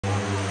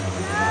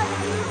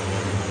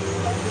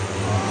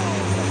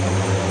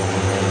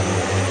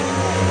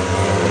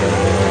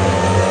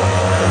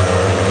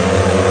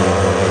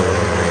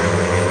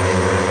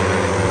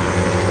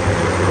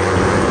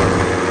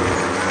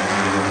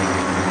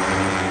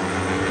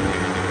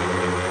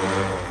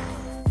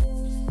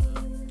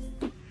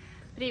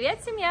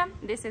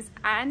This is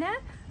Anna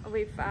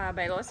with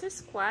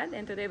Baylosis Squad,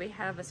 and today we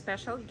have a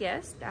special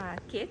guest,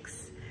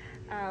 Kix,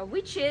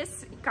 which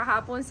is,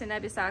 kahapon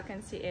sinabi sa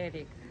akin si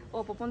Eric,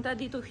 pupunta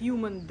dito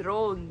human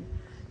drone.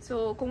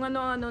 So, kung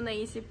ano-ano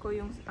naisip ko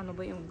yung, ano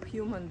ba yung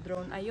human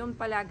drone, ayun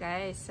pala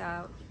guys,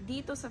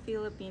 dito sa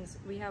Philippines,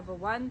 we have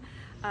one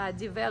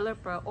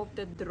developer of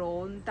the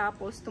drone,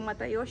 tapos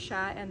tumatayo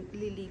siya and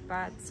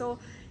lilipat. So,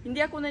 hindi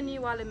ako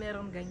naniwala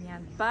meron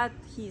ganyan, but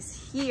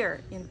he's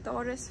here in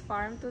Torres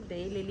Farm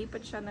today,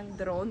 lilipat siya ng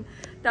drone.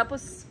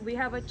 Tapos, we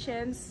have a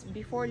chance,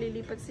 before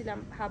lilipat sila,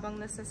 habang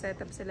nasa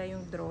setup sila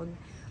yung drone,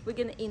 we're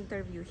gonna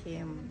interview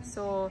him.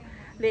 So,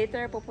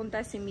 later,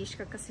 pupunta si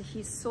Mishka kasi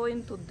he's so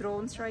into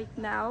drones right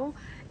now.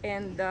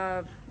 And,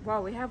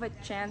 wow, we have a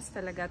chance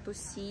talaga to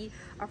see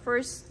a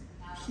first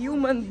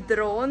human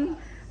drone.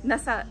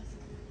 Nasa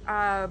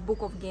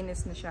Book of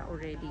Guinness na siya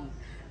already.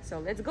 So,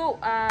 let's go.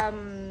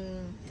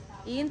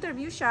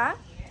 I-interview siya.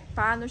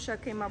 Paano siya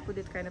came up with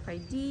that kind of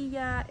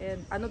idea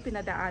and ano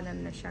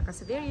pinadaanan na siya.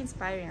 Kasi very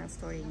inspiring ang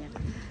story niya.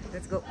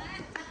 Let's go.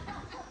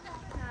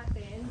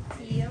 Natin,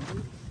 Tim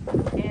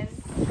and yes.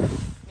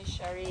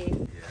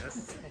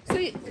 So,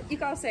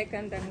 ikaw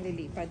second ang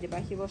lilipad, di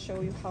ba? He will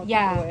show you how to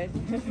do it.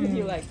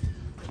 You like,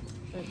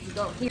 let's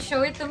go. He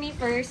show it to me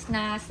first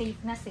na safe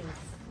na safe.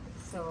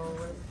 So,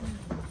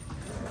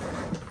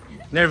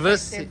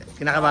 nervous?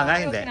 Kinakabahan ka?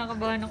 Hindi?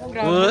 Kinakabahan ako,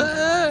 grabe.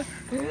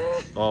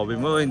 Sabi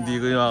mo, hindi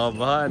ko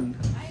kinakabahan.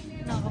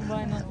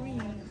 Kinakabahan ako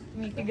eh.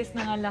 May tigas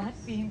na nga lahat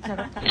eh.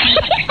 Charot.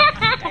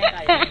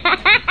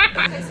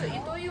 Okay, so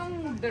ito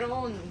yung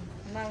drone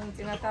ng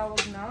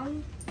tinatawag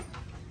ng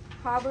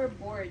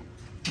hoverboard.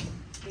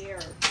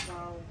 There.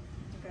 Wow.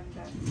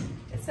 Ganda.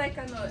 It's like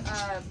ano,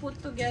 put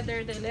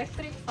together the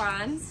electric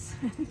fans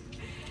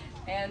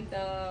and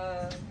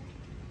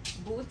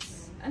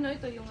boots. Ano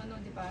ito yung ano,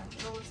 di ba?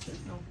 Rolls,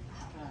 no?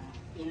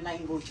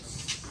 Inline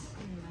boots.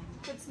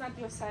 It's not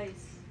your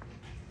size.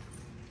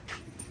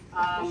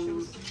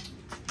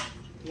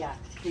 Yeah.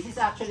 This is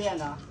actually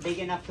ano,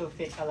 big enough to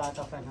fit a lot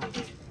of ano,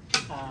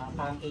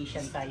 parang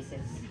Asian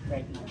sizes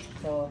right now.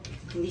 So,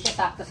 hindi siya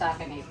sakto sa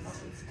akin.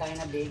 It's kind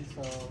of big,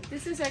 so...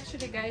 This is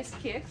actually, guys,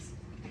 Kix.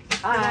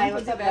 Hi,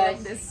 what's up,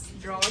 guys? This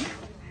drone.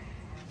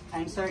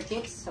 I'm Sir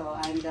Kix, so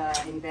I'm the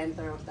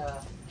inventor of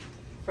the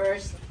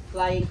first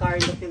flying car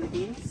in the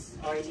Philippines.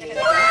 Or in the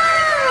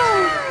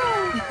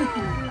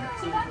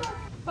So,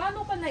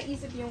 paano ka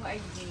naisip yung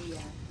idea?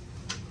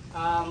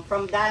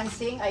 From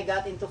dancing, I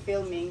got into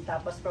filming.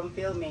 Tapos from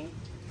filming,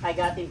 I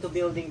got into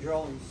building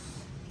drones.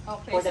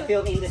 Okay, For the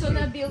film industry. So,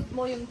 na-build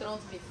mo yung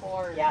drones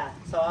before? Yeah.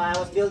 So, I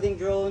was building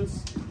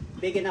drones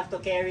big enough to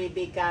carry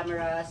big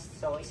cameras.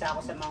 So, isa ako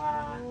sa mga...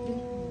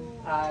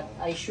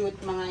 I shoot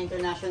mga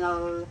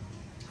international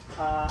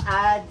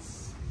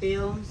ads,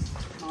 films,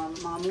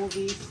 mga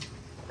movies.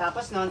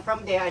 Tapos noon,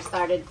 from there, I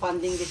started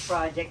funding this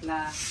project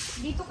na...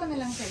 Dito ka na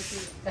lang, sir.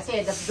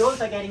 Kasi the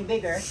drones are getting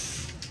bigger.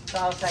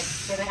 So, I was like,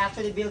 can I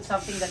actually build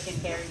something that can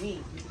carry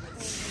me?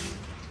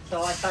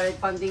 So, I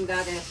started funding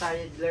that and I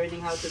started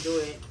learning how to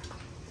do it.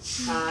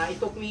 It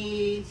took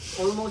me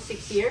almost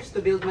 6 years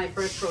to build my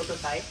first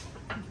prototype.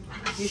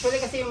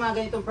 Usually kasi yung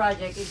mga ganitong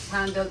project is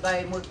handled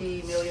by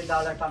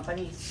multi-million-dollar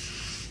companies.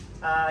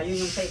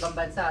 Yun yung sa ibang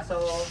bansa.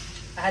 So,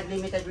 I had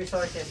limited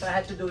resources, so I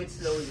had to do it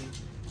slowly.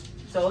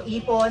 So,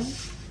 ipon,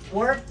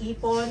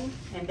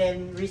 and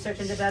then research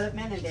and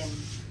development, and then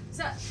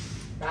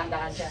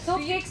dahan-dahan siya.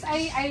 So, Kix,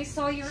 I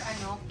saw your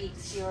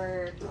Kix,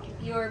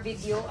 your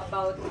video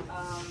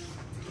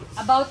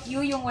about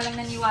you, yung walang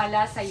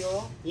naniwala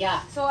sa'yo.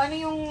 Yeah. So, ano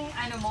yung,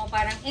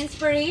 parang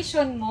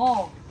inspiration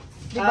mo,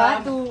 di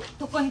ba? To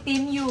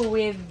continue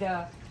with,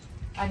 your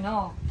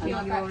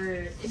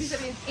Ibig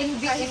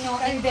sabihin,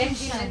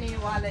 invention. Hindi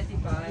naniwala, di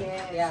ba?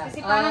 Yes. Yeah.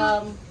 Kasi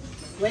parang,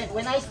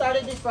 when I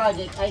started this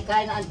project, I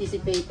kind of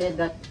anticipated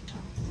that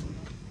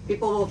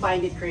people will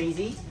find it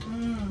crazy.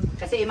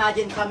 Kasi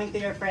imagine coming to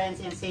your friends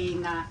and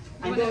saying na,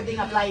 I'm building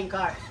a flying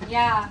car.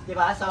 yeah.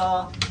 Diba?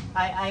 So,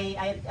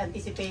 I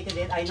anticipated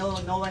it. I know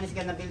no one is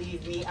gonna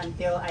believe me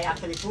until I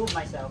actually prove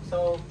myself.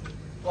 So,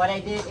 what I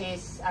did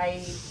is,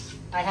 I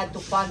had to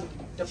fund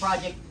the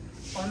project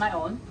on my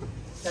own.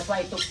 That's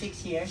why it took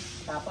 6 years.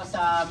 Tapos,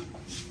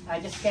 I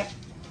just kept,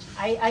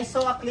 I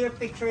saw a clear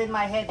picture in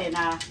my head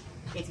na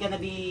it's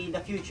gonna be the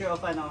future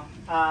of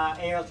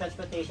aerial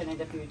transportation in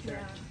the future.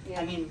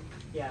 Yeah. I mean,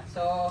 yeah.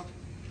 So,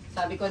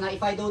 sabi ko na if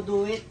I don't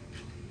do it,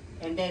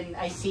 and then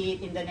I see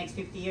it in the next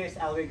 50 years,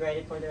 I'll regret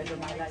it for the rest of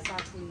my life.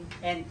 Exactly.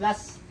 And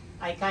plus,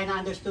 I kind of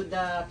understood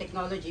the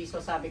technology,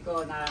 so sabi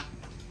ko na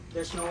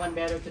there's no one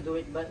better to do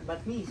it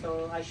but me,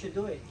 so I should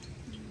do it.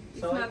 If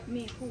So, not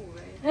me, who,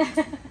 right?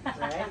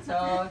 right?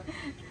 So,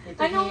 it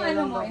took me a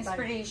long time.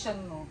 Inspiration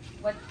mo?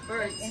 What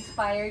Birds.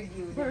 inspired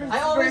you? Birds.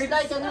 I always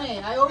like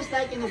I always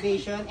like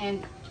innovation, and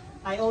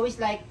I always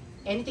like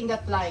anything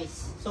that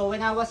flies. So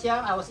when I was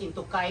young, I was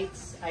into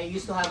kites. I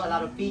used to have a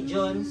lot of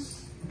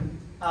pigeons.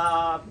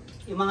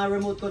 Yung mga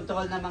remote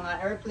control na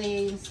mga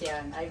airplanes,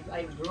 yan.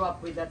 I grew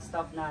up with that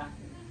stuff na.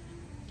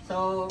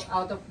 So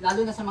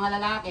lalo na sa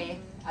mga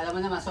lalaki, alam mo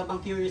naman, sobrang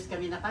curious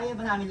kami na kaya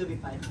ba namin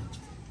lumipad?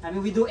 I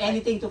mean, we do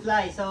anything to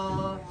fly. So,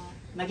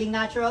 naging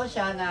natural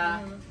siya na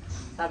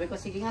sabi ko,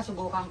 sige nga,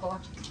 subukan ko.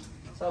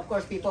 So, of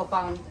course, people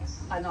found,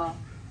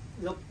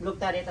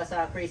 looked at it as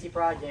a crazy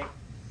project.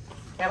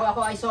 Pero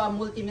ako, I saw a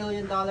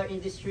multi-million-dollar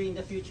industry in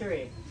the future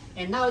eh.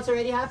 And now it's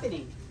already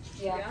happening.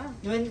 Yeah.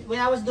 When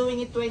I was doing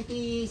it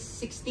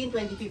 2016,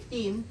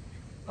 2015,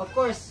 of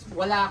course,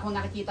 wala akong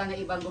nakikita na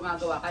ibang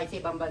gumagawa kahit sa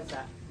ibang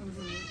bansa.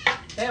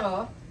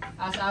 Pero,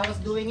 as I was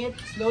doing it,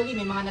 slowly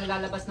may mga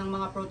naglalabas ng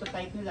mga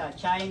prototype nila.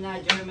 China,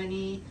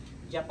 Germany,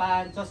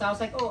 Japan. So I was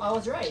like, oh, I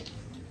was right.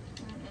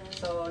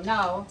 So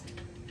now,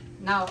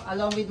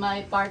 along with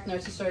my partner,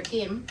 si Sir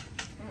Kim,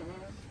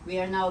 we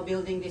are now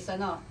building this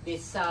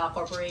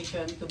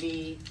corporation to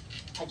be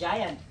a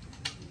giant.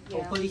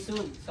 Hopefully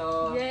soon.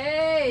 So,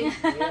 Yay!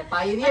 At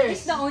pioneers.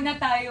 least nauna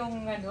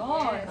tayong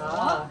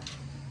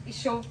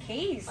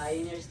i-showcase.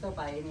 Pioneers to,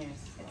 pioneers.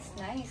 It's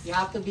nice. You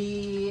have to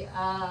be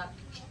a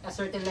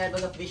certain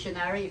level of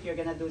visionary if you're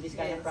gonna do this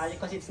kind of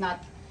project, because it's not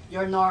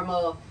your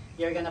normal,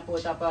 you're gonna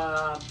put up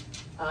a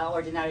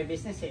ordinary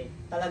business eh.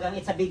 Talagang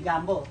it's a big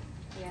gamble.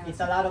 Yeah.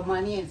 It's a lot of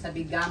money, it's a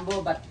big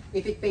gamble, but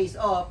if it pays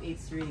off,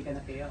 it's really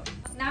gonna pay off.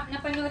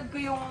 Napanood ko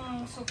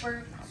yung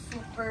super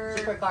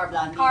Car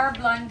Blondie.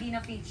 Blondie na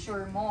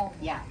feature mo.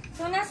 Yeah.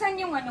 So, nasan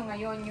yung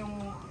ngayon, yung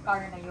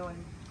car na yun?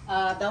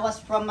 That was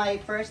from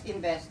my first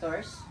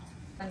investors.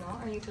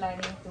 Are you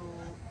planning to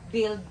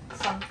build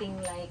something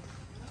like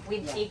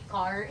with a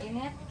car in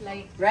it?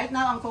 Like, right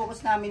now, ang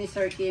focus namin ni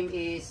Sir Kim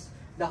is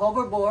the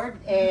hoverboard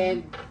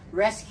and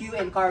rescue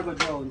and cargo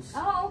drones.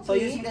 Oh, okay. So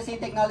using the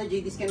same technology,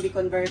 this can be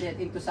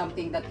converted into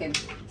something that can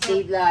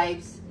save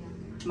lives,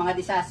 mga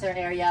disaster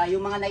area,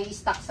 yung mga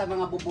nai-stuck sa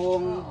mga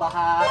bubong,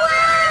 baha,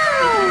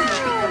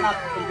 pick them up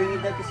and bring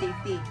them to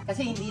safety.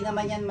 Kasi hindi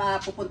naman yan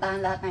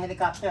mapupuntahan lahat ng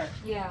helicopter.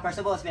 Yeah. First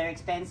of all, it's very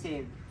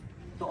expensive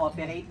to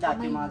operate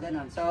that, yung mga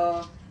ganun.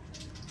 So,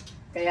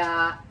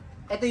 kaya,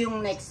 ito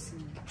yung next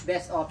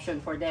best option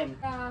for them.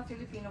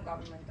 Filipino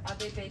government, are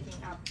they taking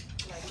up,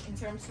 like, in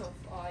terms of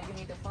you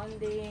need the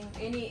funding,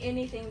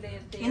 anything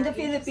that they In the are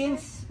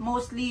Philippines,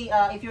 mostly,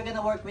 if you're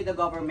gonna work with the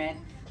government,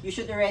 you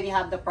should already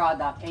have the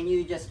product and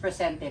you just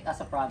present it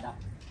as a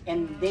product.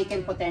 And they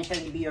can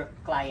potentially be your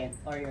client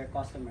or your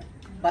customer.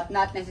 But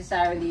not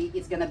necessarily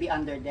it's gonna be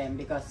under them,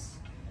 because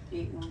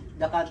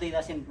the country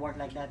doesn't work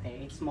like that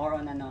eh. It's more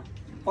on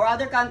For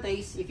other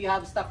countries, if you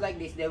have stuff like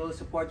this, they will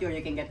support you or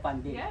you can get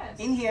funding. Yes.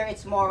 In here,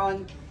 it's more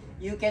on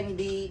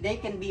they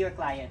can be your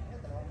client.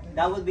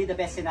 That would be the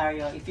best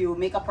scenario. If you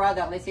make a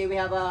product, let's say we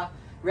have a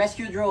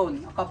rescue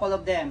drone, a couple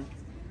of them,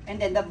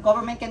 and then the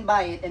government can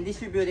buy it and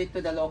distribute it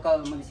to the local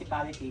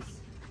municipalities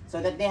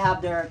so that they have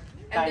their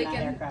and they kind of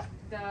can, aircraft.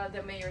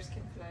 the mayors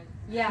can fly.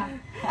 yeah.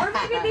 Or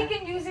maybe they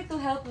can use it to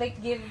help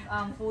like give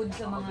food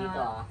sa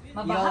mga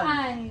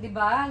mabahaan, di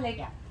ba?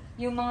 Like,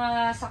 yung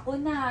mga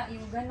sakuna,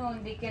 yung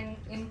ganon, they can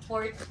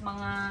import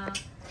mga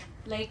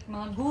like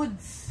mga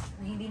goods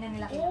na hindi na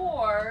nila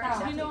Or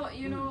kailangan.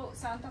 you know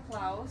Santa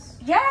Claus.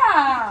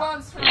 Yeah.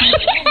 Comes from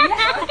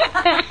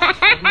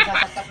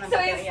So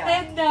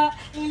instead na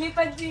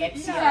lilipad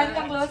si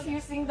Santa Claus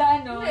using the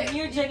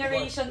new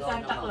generation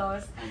Santa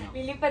Claus,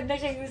 lilipad na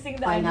siya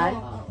using the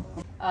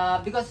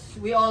because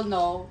we all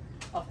know,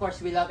 of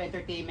course, we love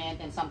entertainment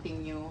and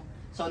something new.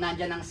 So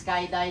nandyan ang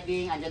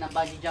skydiving, nandyan ang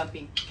bungee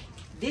jumping.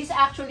 This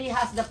actually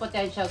has the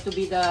potential to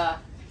be the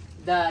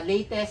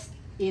latest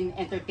in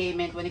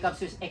entertainment when it comes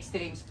to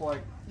extreme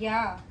sport.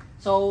 Yeah.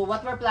 So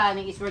what we're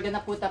planning is we're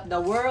gonna put up the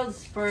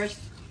world's first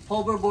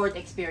hoverboard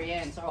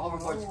experience or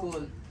hoverboard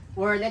school.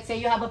 Where let's say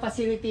you have a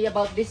facility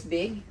about this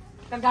big,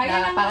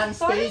 Kagaya ng parang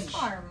tourist stage.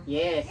 farm.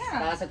 Yes, Yeah.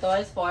 para sa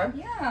tourist farm.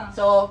 Yeah.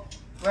 So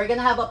we're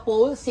gonna have a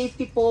pole,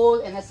 safety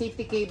pole, and a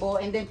safety cable,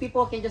 and then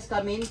people can just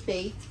come in,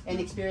 pay, and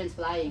experience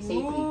flying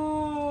safely.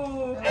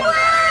 Ooh.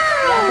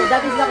 Yeah, so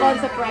that is the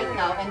concept right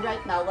now. And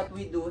right now, what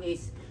we do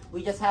is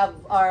we just have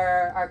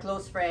our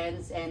close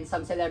friends and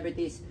some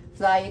celebrities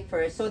fly it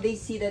first, so they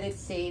see that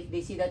it's safe.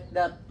 They see that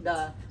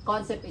the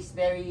concept is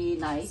very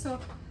nice. So,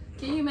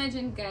 can you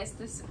imagine, guys?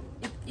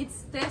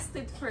 It's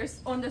tested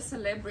first on the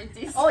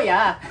celebrities. Oh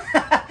yeah.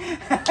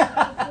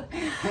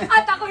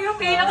 At ako yung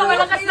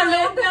pinakamalakas na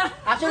loob na.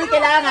 Actually,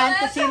 kailangan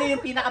kung sino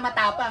yung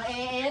pinakamatapang.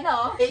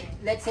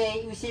 Let's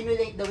say we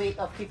simulate the weight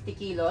of 50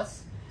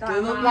 kilos. We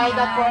will fly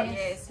that for,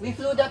 we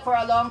flew that for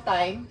a long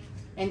time.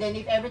 And then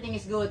if everything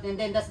is good, and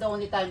then that's the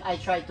only time I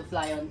try to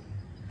fly on.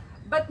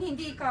 But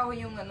hindi ikaw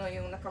yung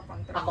yung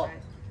nakakontrol. Ako.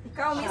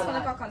 Ikaw mismo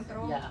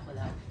nakakontrol. Yeah, ako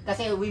lahat.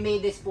 Kasi we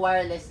made this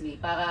wirelessly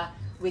para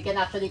we can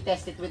actually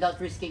test it without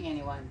risking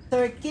anyone.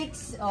 Third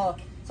kicks.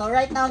 So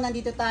right now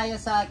nandito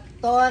tayo sa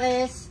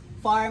Torres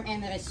Farm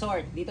and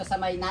Resort dito sa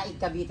may Naig,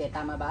 Cavite.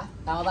 Tama ba?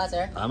 Tama ba,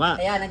 sir? Tama.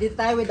 Ayan, nandito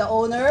tayo with the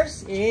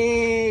owners.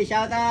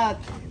 Shout out!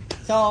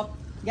 So,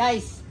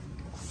 guys,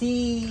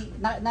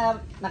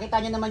 nakita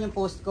nyo naman yung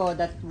post ko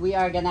that we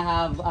are gonna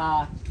have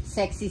a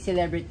sexy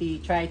celebrity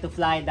try to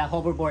fly the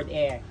hoverboard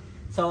air.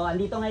 So,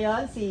 andito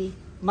ngayon si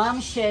Ma'am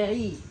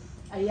Sherry.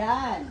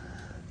 Ayan.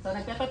 So,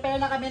 nagpe-prepare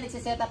na kami,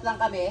 nagsiset up lang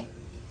kami.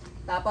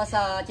 Tapos,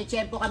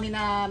 chichempo kami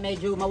na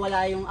medyo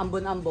mawala yung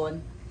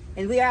ambon-ambon.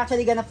 And we are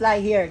actually gonna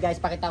fly here,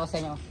 guys. Pakita ko sa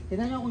inyo.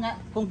 Tingnan nyo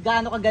kung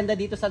gaano kaganda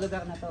dito sa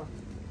lugar na to.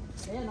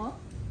 Ayan, no?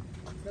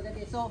 Look at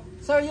this. So,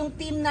 sir, yung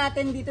team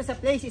natin dito sa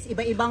place is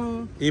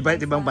iba-ibang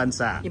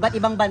bansa. Iba't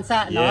ibang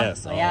bansa, no?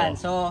 Yes, Ayan.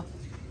 So,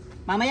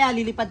 mamaya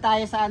lilipad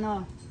tayo sa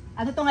ano.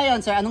 Ano to ngayon,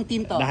 sir? Anong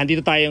team to?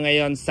 Nandito tayo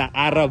ngayon sa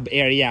Arab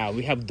area.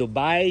 We have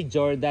Dubai,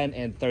 Jordan,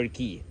 and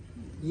Turkey.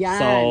 Yan.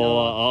 So,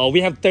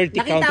 we have 30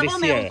 countries Nakita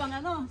ko, here. meron pang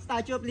ano,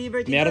 Statue of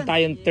Liberty. Meron dun.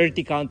 tayong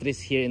 30 countries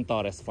here in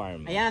Torres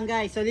Farm. Ayan,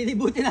 guys. So,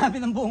 lilibutin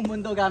namin ang buong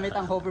mundo gamit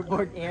ang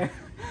hoverboard air.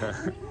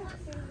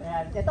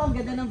 Ayan. Ito, ang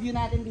ganda ng view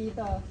natin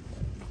dito.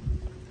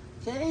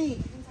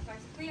 Sherry.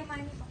 Kuya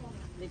Manny pa ko.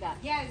 Hindi ka.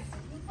 Yes.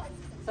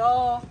 So,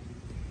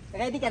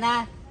 ready ka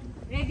na?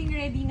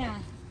 Ready na.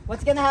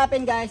 What's gonna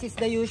happen, guys, is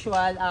the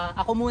usual.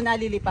 Ako muna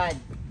lilipad.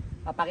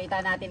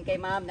 Papakita natin kay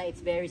ma'am na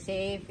it's very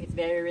safe, it's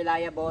very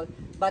reliable.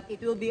 But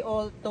it will be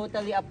all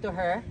totally up to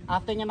her.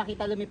 After niya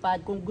makita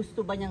lumipad, kung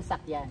gusto ba niyang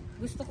sakyan.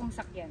 Gusto kong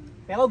sakyan.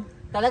 Pero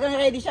talagang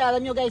ready siya.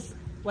 Alam nyo, guys,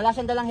 wala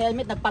siyang dalang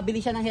helmet. Nagpabili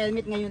siya ng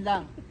helmet ngayon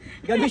lang.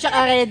 Ganun siya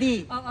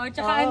ka-ready. Oo,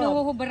 tsaka ano,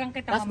 huhubarang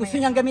kita Tapos gusto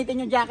niyang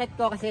gamitin yung jacket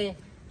ko kasi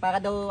para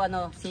daw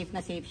safe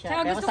na safe siya.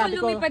 Tsaka Pero gusto ko sabi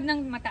ko, lumipad ng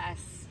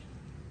mataas.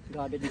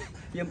 grabe,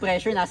 yung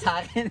pressure nasa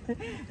akin.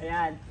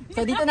 Ayan.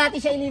 So dito natin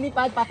siya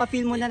ililipad.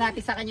 Papafeel muna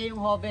natin sa kanya yung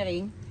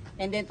hovering.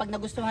 And then pag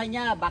nagustuhan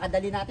niya, baka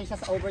dali natin siya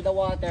sa over the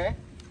water.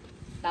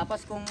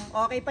 Tapos kung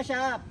okay pa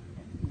siya,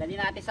 dali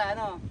natin sa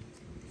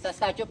sa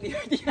Statue of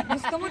Liberty.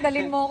 Gusto mo,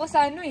 dalhin mo ako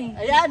sa ano eh.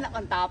 Ayan,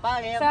 ang tapa.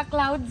 Sa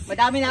clouds.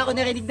 Madami na ako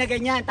narinig na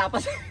ganyan.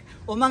 Tapos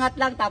umangat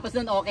lang, tapos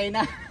nun okay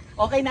na.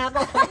 Okay na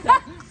ako.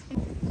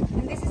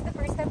 And this is the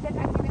first time that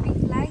I'm gonna be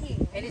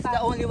flying. And it's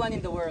the only one in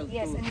the world.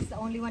 Yes, too. and it's the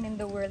only one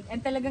in the world. And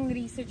talagang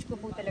research ko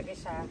po talaga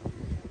siya.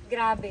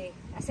 Grabe.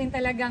 As in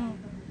talagang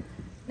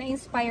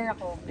na-inspire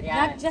ako. Ayan,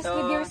 Not just so,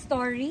 with your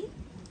story,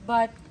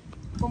 but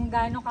kung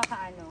gaano ka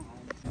kaano.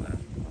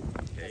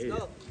 Let's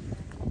go.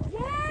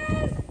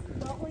 Yes!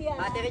 Go, kuya.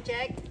 Battery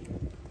check.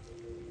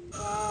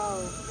 Wow.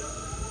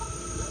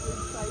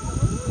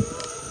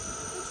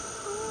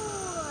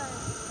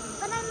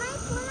 But I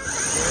might want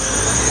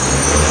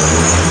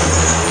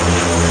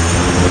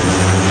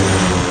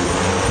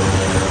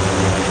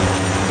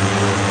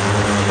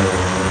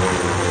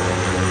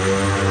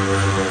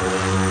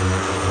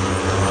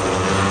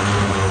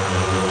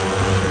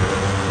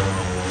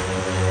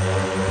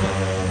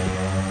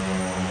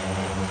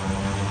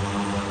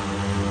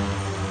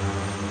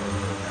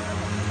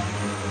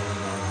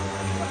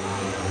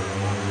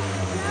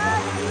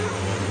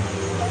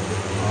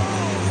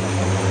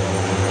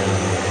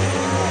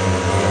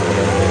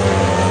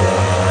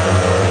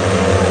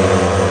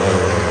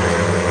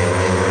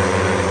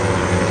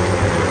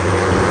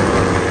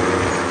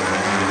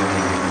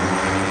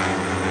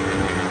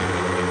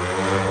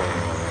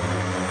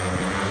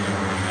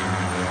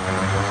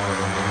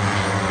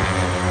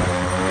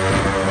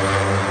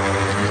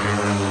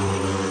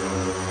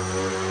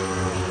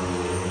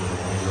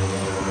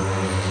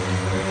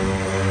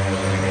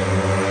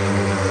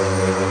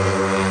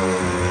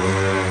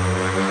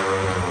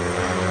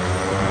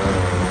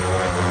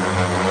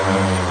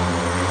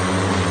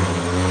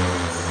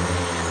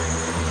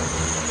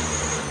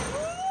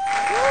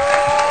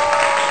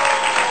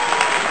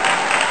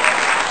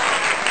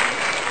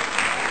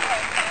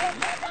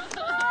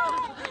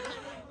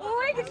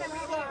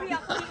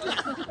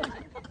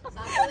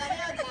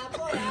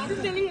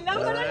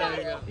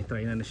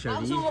I-try na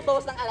Shirley. Gusto mo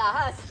bawas ng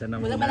alahas. Siya na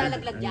Walang muna.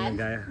 malalaglag Ano dyan.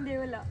 yung gaya? Hindi,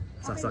 wala.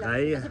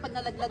 Sasakay. Kasi pag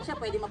nalaglag siya,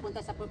 pwede mapunta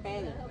sa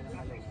propel.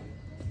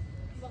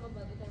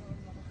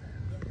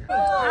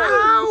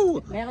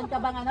 Ow! Meron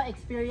ka bang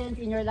experience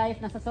in your life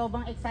na sa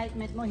sobrang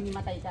excitement mo,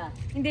 hinimatay ka?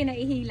 Hindi,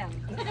 naihilang.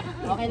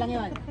 Okay lang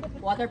yun.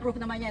 Waterproof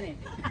naman yan eh.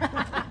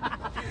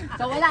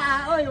 So wala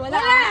oy, wala.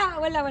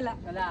 Wala.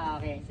 Wala,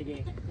 okay,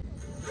 sige.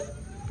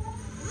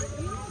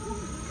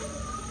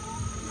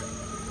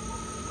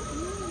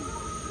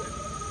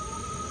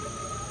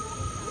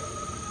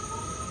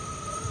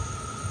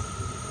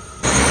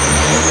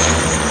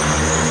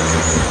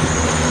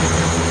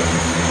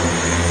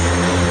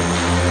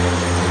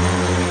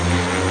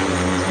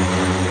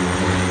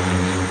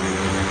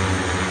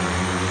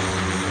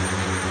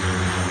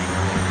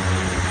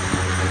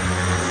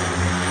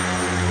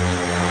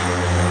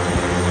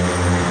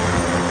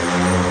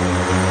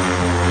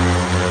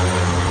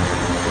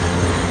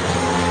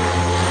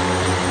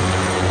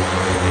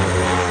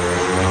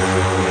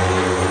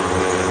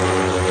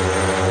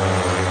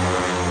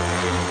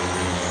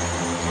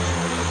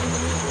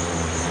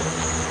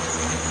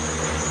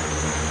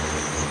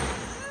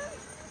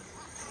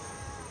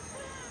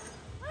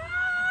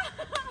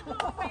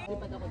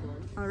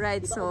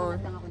 Alright, so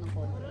Lang ako ng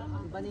konti.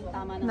 Iba na yung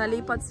tama na.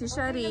 nalipat si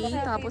Shari,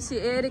 tapos si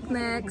Eric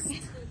next.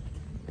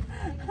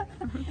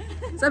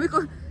 Sabi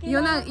ko,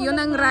 yun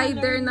ang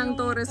rider ng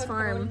Torres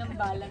Farm.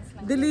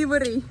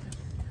 Delivery.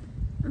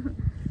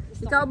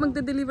 Ikaw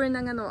magde-deliver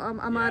ng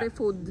Amare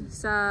food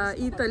sa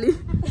Italy.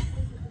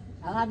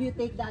 I'll have you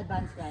take the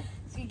advanced class.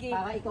 Sige.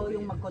 Para ikaw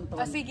yung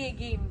mag-control. Sige,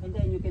 game. And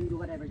then you can do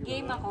whatever you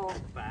Game want. ako.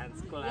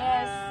 Advanced class.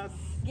 Yes.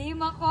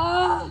 Game ako!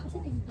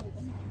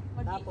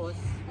 Tapos,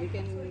 we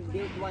can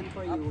build one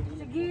for you.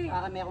 Sige.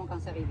 Para meron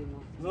kang sarili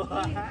mo.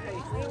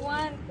 I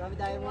want.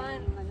 Dami-dami mo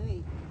want. ano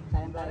eh.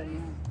 Sayang bayan mo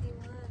yan.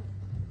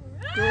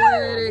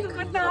 Gusto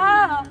ko to.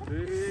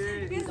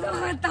 Gusto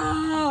ko to.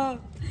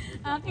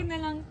 Akin na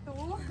lang to.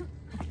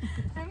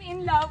 I'm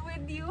in love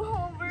with you,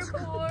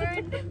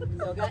 hoverboard.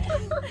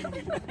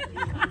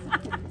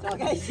 So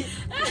guys, si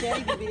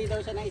Sherry bibili daw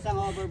siya ng isang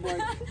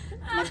hoverboard.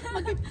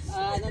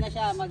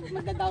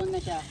 Magda-down na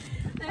siya.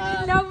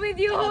 I'm in love with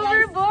you,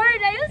 hoverboard.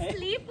 I'll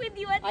sleep with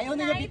you at Ayaw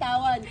niya night.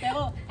 bitawan,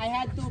 pero I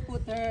had to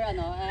put her, I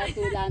had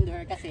to land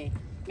her kasi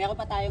meron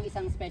pa tayong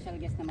isang special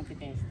guest na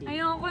magte-testing.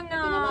 Ayoko na.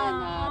 Ito naman,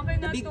 Okay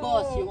na the big to.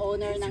 boss, yung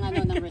owner ng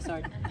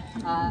resort.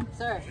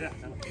 Sir,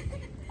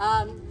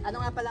 ano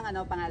nga palang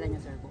pangalan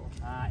niyo, sir?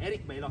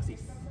 Eric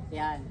Baylosis.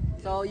 Yan.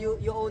 So you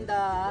own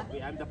the...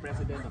 I'm the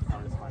president of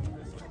Taurus Farm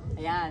Resort.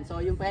 Ayan. So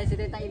yung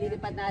president ang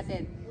ililipad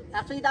natin.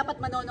 Actually dapat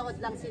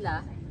manonood lang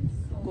sila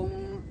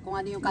kung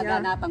ano yung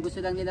kaganapan,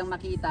 gusto lang nilang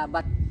makita.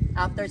 But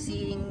after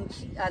seeing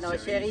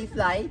Sherry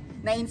fly,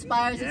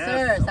 na-inspire si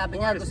Sir. Sabi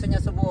niya gusto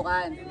niya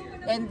subukan.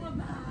 And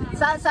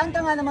saan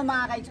ka nga naman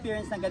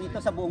makaka-experience ng ganito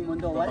sa buong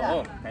mundo?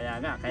 Wala. Oo, kaya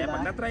nga. Kaya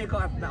pag na-try ko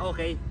at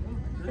okay,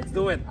 let's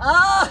do it.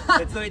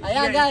 Let's do it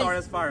Ayan, here guys. in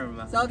Taurus Farm.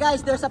 So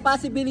guys, there's a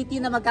possibility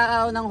na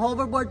magkakaroon ng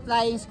hoverboard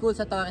flying school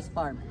sa Taurus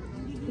Farm.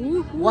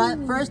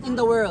 First in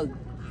the world.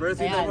 First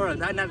in the world,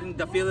 not in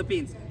the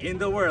Philippines, in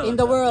the world. In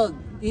the world.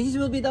 This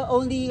will be the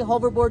only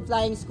hoverboard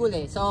flying school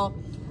eh. So,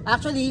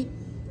 actually,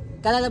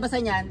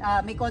 kalalabasan yan,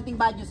 may konting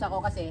bad news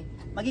ako kasi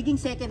magiging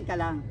second ka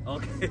lang.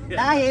 Okay.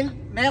 Dahil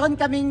meron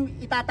kaming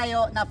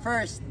itatayo na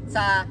first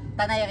sa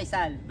Tanay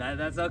Rizal.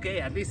 That's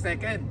okay, at least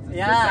second.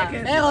 Yeah,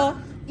 Second, pero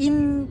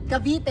in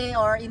Cavite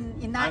or in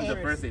I'm Nair.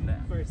 the first in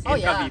Yeah.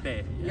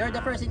 Cavite. You're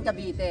the first in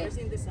Cavite. First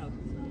in the south.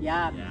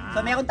 Yeah.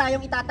 So meron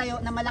tayong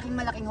itatayo na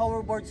malaking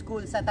hoverboard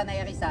school sa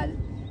Tanay Rizal.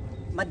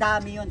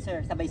 Madami yun,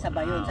 sir.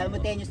 Sabay-sabay yun.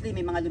 Simultaneously,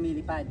 may mga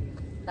lumilipad.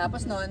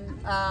 Tapos nun,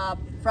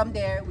 from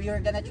there, we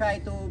are gonna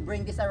try to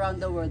bring this around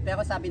the world.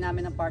 Pero sabi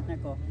namin ng partner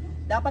ko,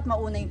 dapat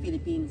mauna yung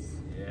Philippines.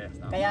 Yes,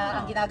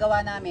 Kaya ang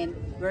ginagawa namin,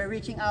 we're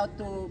reaching out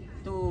to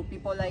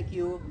people like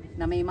you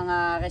na may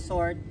mga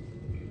resort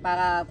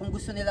para kung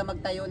gusto nila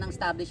magtayo ng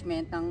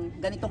establishment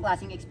ng ganitong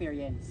klaseng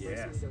experience.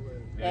 Yes.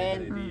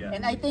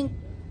 And I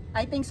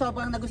think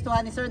sobrang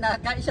nagustuhan ni Sir na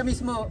siya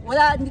mismo,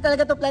 hindi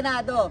talaga to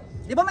planado.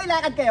 Di ba may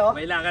lakad kayo?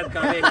 May lakad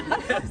kami.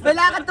 May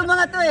lakad tong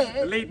mga to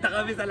eh. Late na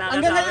kami sa lakad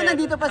Hanggang ngayon namin.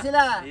 nandito pa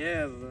sila.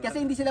 Yes.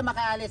 Kasi hindi sila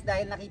makaalis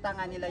dahil nakita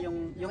nga nila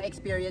yung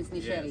experience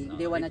ni Sherry.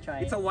 They wanna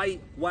try. It's a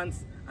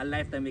once a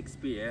lifetime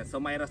experience. So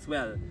might as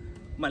well.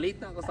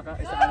 Malate na ako sa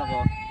ano ko.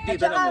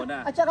 Dito na muna.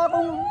 At saka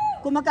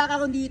kung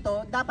magkakaroon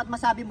dito, dapat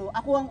masabi mo,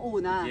 ako ang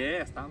una.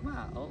 Yes,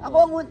 tama. Oo. Ako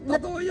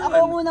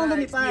ang unang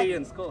lumipad.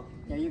 Experience ko.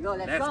 There you go,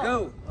 let's Let's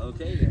go. go.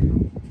 Okay.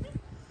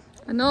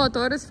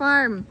 Taurus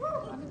Farm.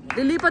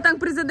 Lilipat ang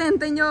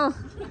presidente nyo.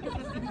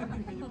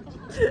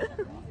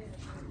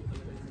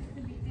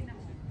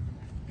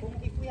 Kung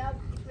if we have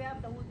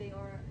the whole day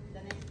or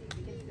the next day,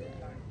 we can still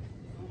start.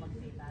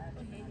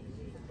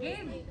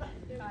 Game.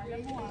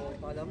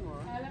 Kala mo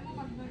ah. Alam mo,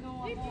 magnuno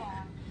ako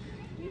ah.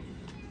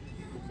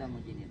 Buksan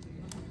mo din ito.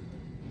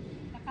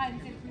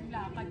 Nakancel yung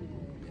lakad ko.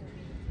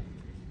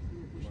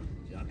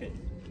 Okay.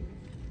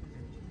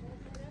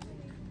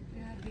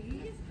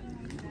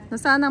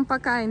 Nasaan ang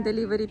pagkain?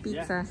 Delivery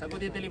pizza. Yeah, saan po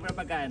deliver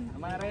pagkaan?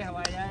 Amare,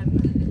 Hawaiian.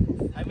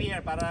 I'm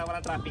here para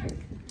walang traffic.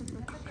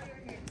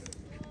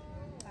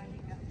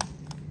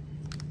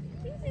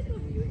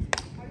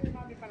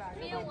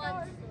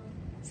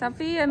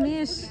 Safia,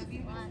 Mish.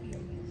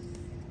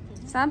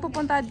 Saan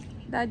pupunta,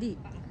 Daddy?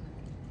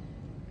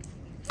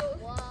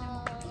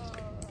 Wow.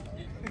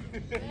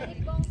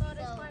 Ibang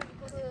Taurus Farm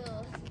ko.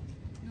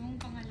 Nung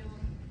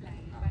pangalawang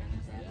flight, parang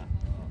nasa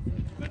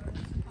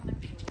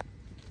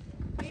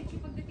medyo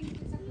pagdating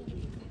ko sa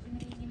tubig, medyo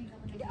nanginginig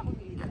ako na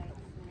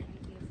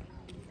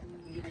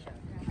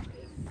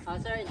ako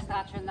Sir,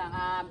 instruction lang.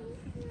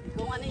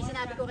 Kung ano yung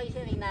sinabi ko kay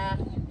Sherry na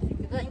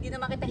hindi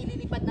naman kita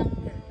ililipad ng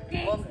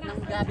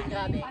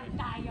grabe-grabe.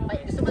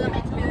 Gusto mo lang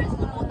ma-experience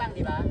lumutang,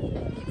 di ba?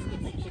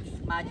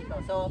 It's magical.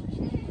 So,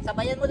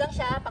 sabayan mo lang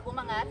siya pag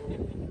umangat.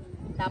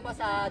 Tapos,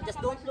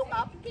 just don't look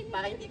up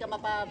para hindi ka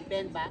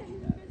mapa-bend back.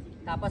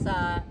 Tapos,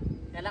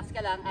 relax ka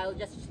lang. I'll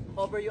just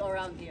hover you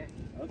around here.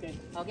 Okay.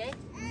 Okay?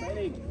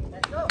 Exciting.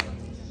 Let's go!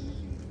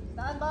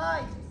 Stand by!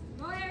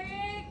 Go,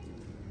 Eric!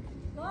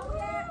 Go,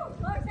 Eric!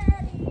 Go,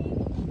 Eric!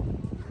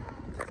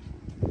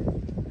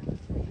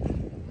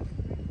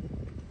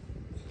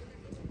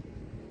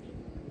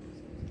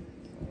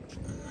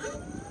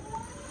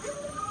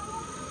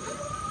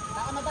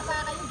 Baka mabasa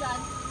kayo dyan.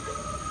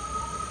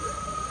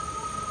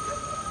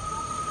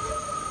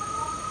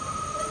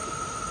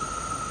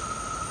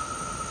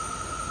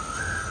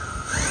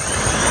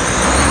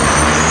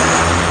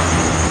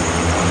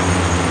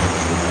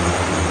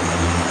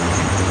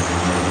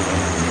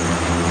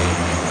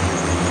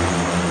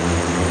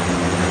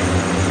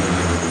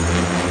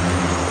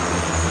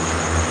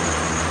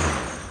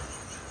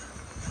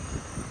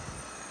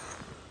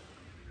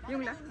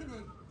 Yung la.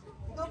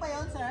 Ikaw ba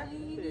yun, sir?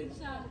 Nanginginig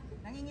siya.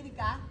 Nanginginig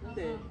ka?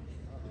 Hindi.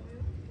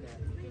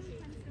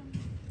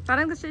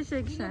 Parang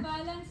nasi-shake siya.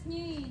 Binabalance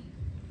niya eh.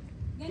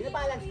 Ganyan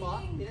Binabalance yung mo?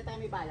 feeling. Hindi na tayo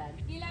may balance.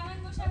 Kailangan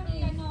mo siyang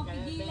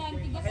pigilan.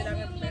 Tigasan mo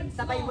yung legs mo.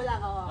 Sabay mo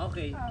lang, oo.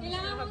 Okay.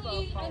 Kailangan mo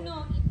i-bend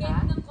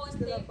ng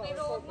konti,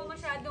 pero huwag mo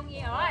masyadong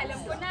alam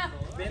ko na.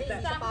 Benta.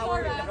 Sa power,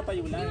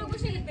 Nakatayo lang. hindi mo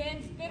siya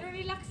i-bend, pero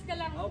relax ka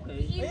lang. Okay.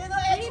 Ayun o,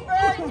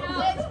 expert!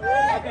 Expert!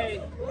 Okay.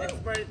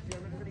 Expert.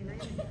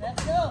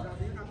 Let's go!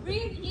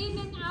 Breathe in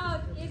and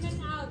out,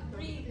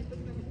 breathe.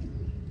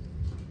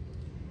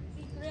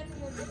 Secret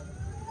yun.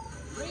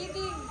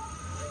 Breathing.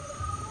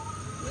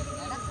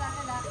 Relax lang,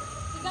 relax.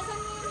 Tigasan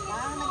mo yung legs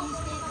Parang mo.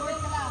 nag-stay